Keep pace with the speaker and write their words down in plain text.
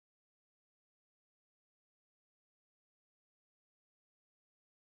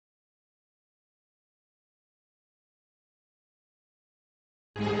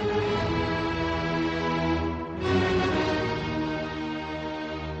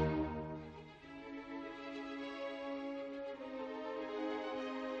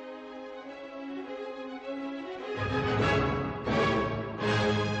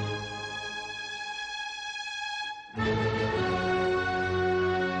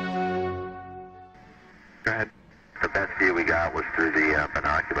Go ahead. The best view we got was through the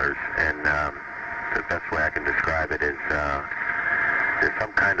binoculars, and the best way I can describe it is there's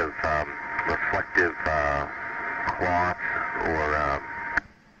some kind of reflective cloth or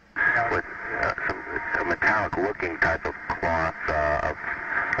with a metallic-looking type of cloth of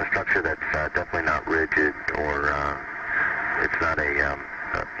a structure that's definitely not rigid, or it's not a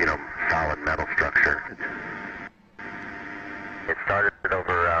solid metal structure. It started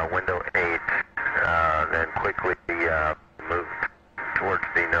over window 8, then quickly moved towards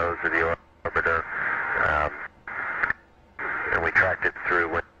the nose of the orbiter, and we tracked it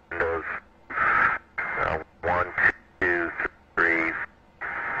through windows 1, 2, 3,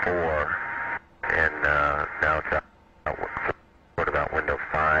 4, and now it's out window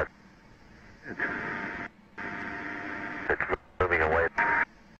 5. It's moving away.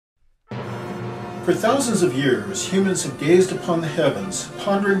 For thousands of years, humans have gazed upon the heavens,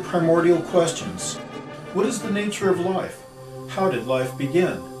 pondering primordial questions. What is the nature of life? How did life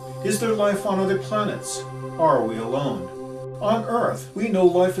begin? Is there life on other planets? Are we alone? On Earth, we know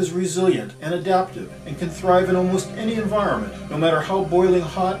life is resilient and adaptive and can thrive in almost any environment, no matter how boiling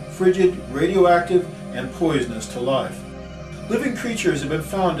hot, frigid, radioactive, and poisonous to life. Living creatures have been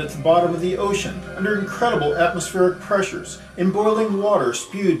found at the bottom of the ocean, under incredible atmospheric pressures, in boiling water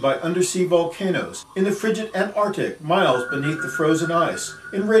spewed by undersea volcanoes, in the frigid Antarctic, miles beneath the frozen ice,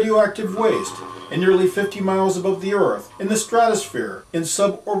 in radioactive waste, and nearly 50 miles above the Earth, in the stratosphere, in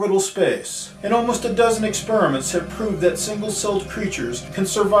suborbital space. And almost a dozen experiments have proved that single-celled creatures can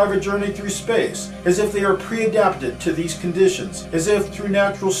survive a journey through space, as if they are pre-adapted to these conditions, as if through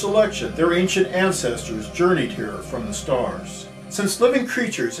natural selection their ancient ancestors journeyed here from the stars. Since living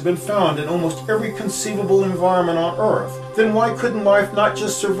creatures have been found in almost every conceivable environment on Earth, then why couldn't life not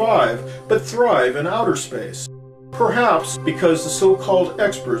just survive, but thrive in outer space? Perhaps because the so-called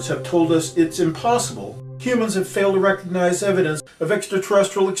experts have told us it's impossible, humans have failed to recognize evidence of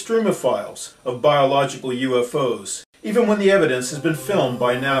extraterrestrial extremophiles, of biological UFOs, even when the evidence has been filmed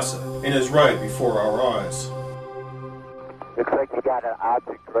by NASA and is right before our eyes. Looks like you got an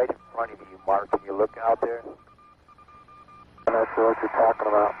object right in front of you, Mark. Can you look out there? I'm not sure what you're talking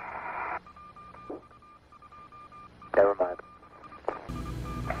about. Never mind.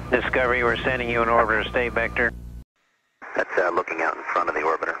 Discovery, we're sending you an orbiter. Stay vector. That's looking out in front of the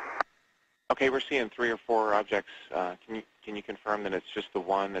orbiter. Okay, we're seeing 3 or 4 objects. Can you confirm that it's just the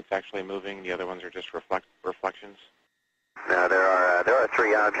one that's actually moving? The other ones are just reflections? No, there are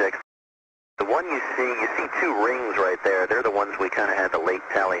 3 objects. The one you see 2 rings right there. They're the ones we kind of had the late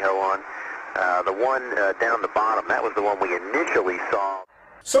tally-ho on. The one down the bottom, that was the one we initially saw.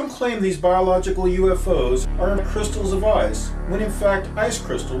 Some claim these biological UFOs are crystals of ice, when in fact ice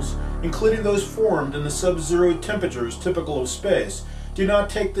crystals, including those formed in the sub-zero temperatures typical of space, do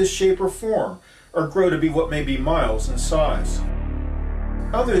not take this shape or form, or grow to be what may be miles in size.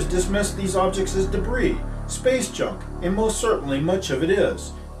 Others dismiss these objects as debris, space junk, and most certainly much of it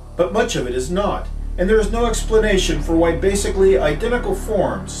is. But much of it is not, and there is no explanation for why basically identical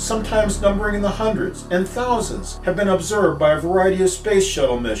forms, sometimes numbering in the hundreds and thousands, have been observed by a variety of space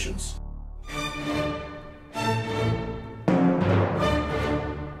shuttle missions.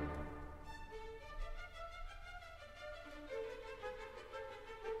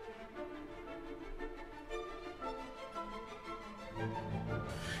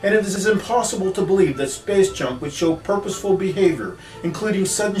 And it is impossible to believe that space junk would show purposeful behavior, including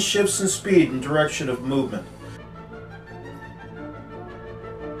sudden shifts in speed and direction of movement.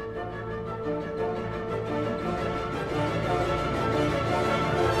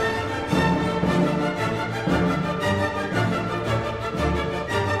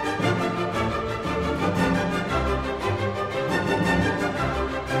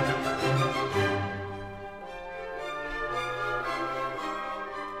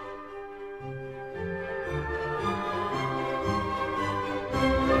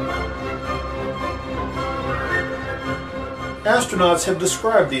 Astronauts have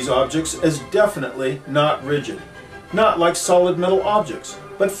described these objects as definitely not rigid, not like solid metal objects,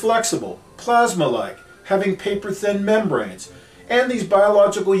 but flexible, plasma-like, having paper-thin membranes, and these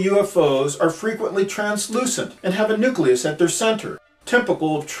biological UFOs are frequently translucent and have a nucleus at their center,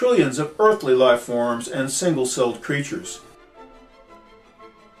 typical of trillions of earthly life forms and single-celled creatures.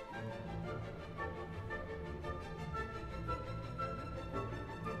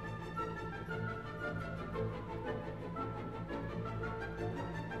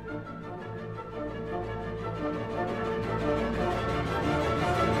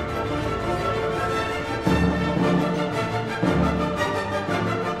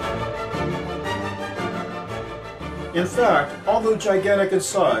 In fact, although gigantic in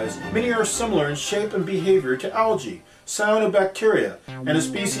size, many are similar in shape and behavior to algae, cyanobacteria, and a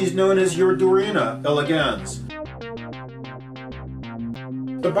species known as Eudorina elegans.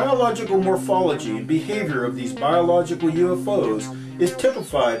 The biological morphology and behavior of these biological UFOs is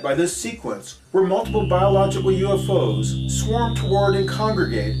typified by this sequence, where multiple biological UFOs swarm toward and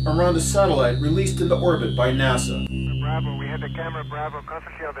congregate around a satellite released into orbit by NASA. Bravo, we had the camera Bravo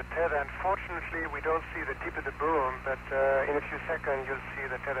constantly on the tether. Unfortunately, we don't see the tip of the boom, but in a few seconds you'll see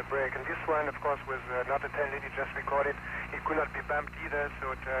the tether break. And this one, of course, was not a 10 lead, it just recorded. It could not be bumped either,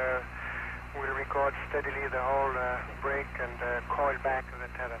 so it will record steadily the whole break and coil back to the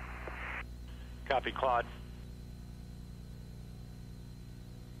tether. Copy, Claude.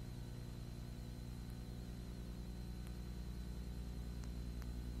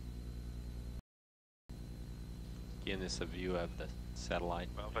 Again, this is a view of the satellite.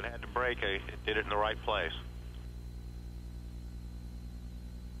 Well, if it had to break, it did it in the right place.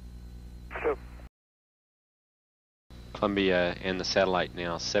 So, Columbia and the satellite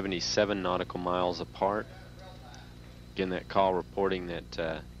now 77 nautical miles apart. Again, that call reporting that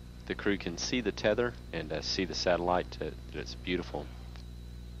the crew can see the tether and see the satellite, that it's beautiful.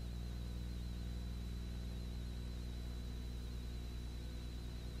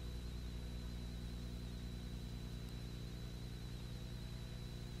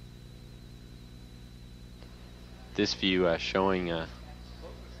 This view showing the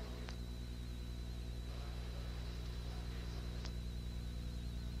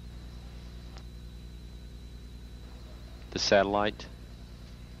satellite.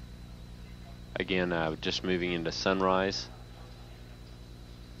 Again, just moving into sunrise.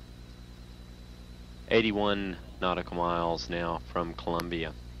 81 nautical miles now from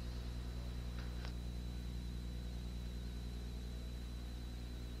Columbia.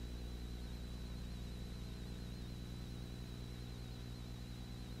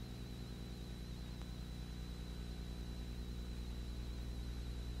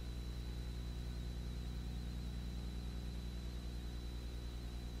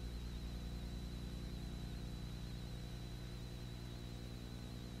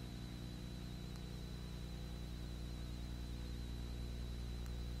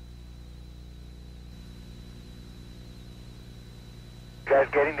 guys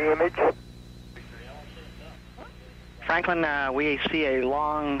getting the image? Franklin, we see a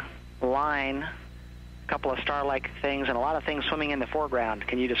long line, a couple of star-like things, and a lot of things swimming in the foreground.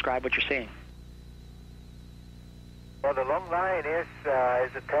 Can you describe what you're seeing? Well, the long line is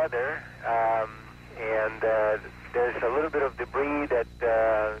a tether, and there's a little bit of debris that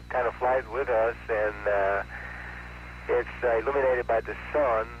kind of flies with us, and it's illuminated by the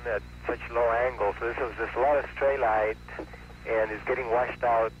sun at such low angle. So there's a lot of stray light, and it's getting washed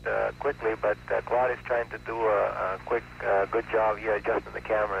out quickly, but Claude is trying to do a quick, good job here adjusting the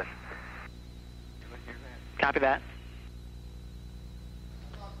cameras. Copy that.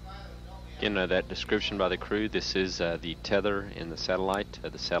 Again, that description by the crew, this is the tether in the satellite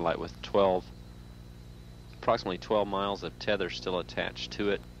with approximately 12 miles of tether still attached to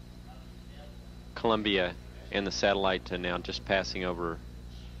it. Columbia and the satellite now just passing over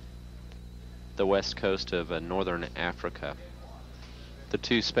the west coast of northern Africa. The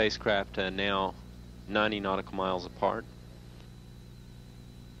two spacecraft now 90 nautical miles apart.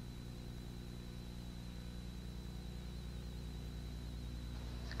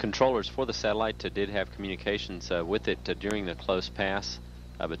 Controllers for the satellite did have communications with it during the close pass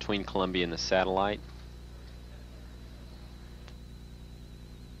between Columbia and the satellite.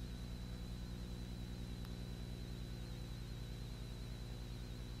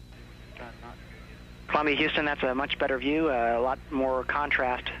 Columbia, Houston, that's a much better view, a lot more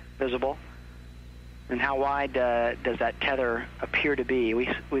contrast visible. And how wide does that tether appear to be?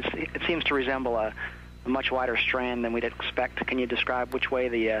 It seems to resemble a much wider strand than we'd expect. Can you describe which way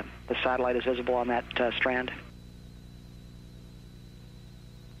the satellite is visible on that strand?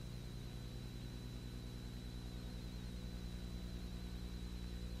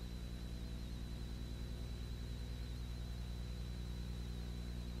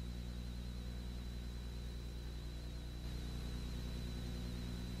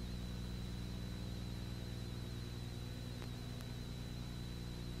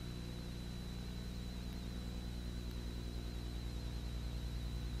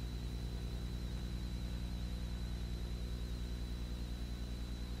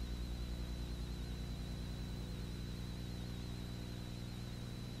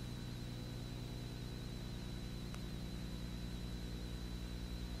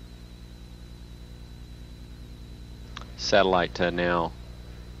 Satellite now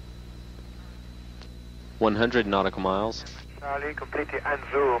 100 nautical miles. Charlie, completely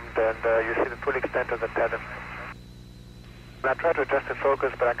unzoomed, and you see the full extent of the tether. I try to adjust the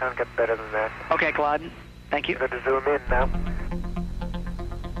focus, but I can't get better than that. Okay, Claude. Thank you. I'm going to zoom in now.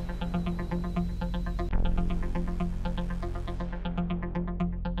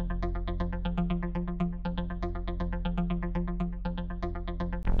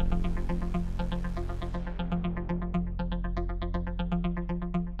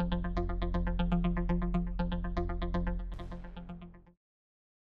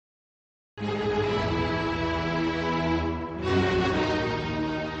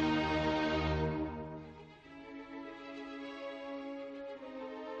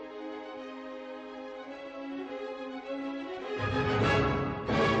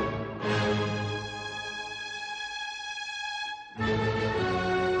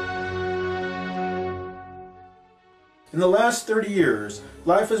 In the last 30 years,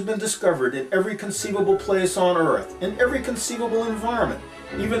 life has been discovered in every conceivable place on Earth, in every conceivable environment,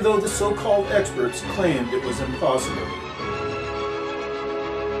 even though the so-called experts claimed it was impossible.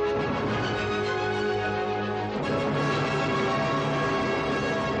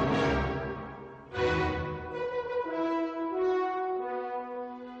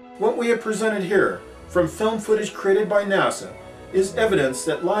 What we have presented here, from film footage created by NASA, is evidence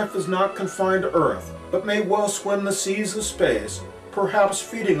that life is not confined to Earth, but may well swim the seas of space, perhaps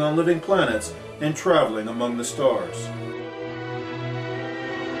feeding on living planets and traveling among the stars.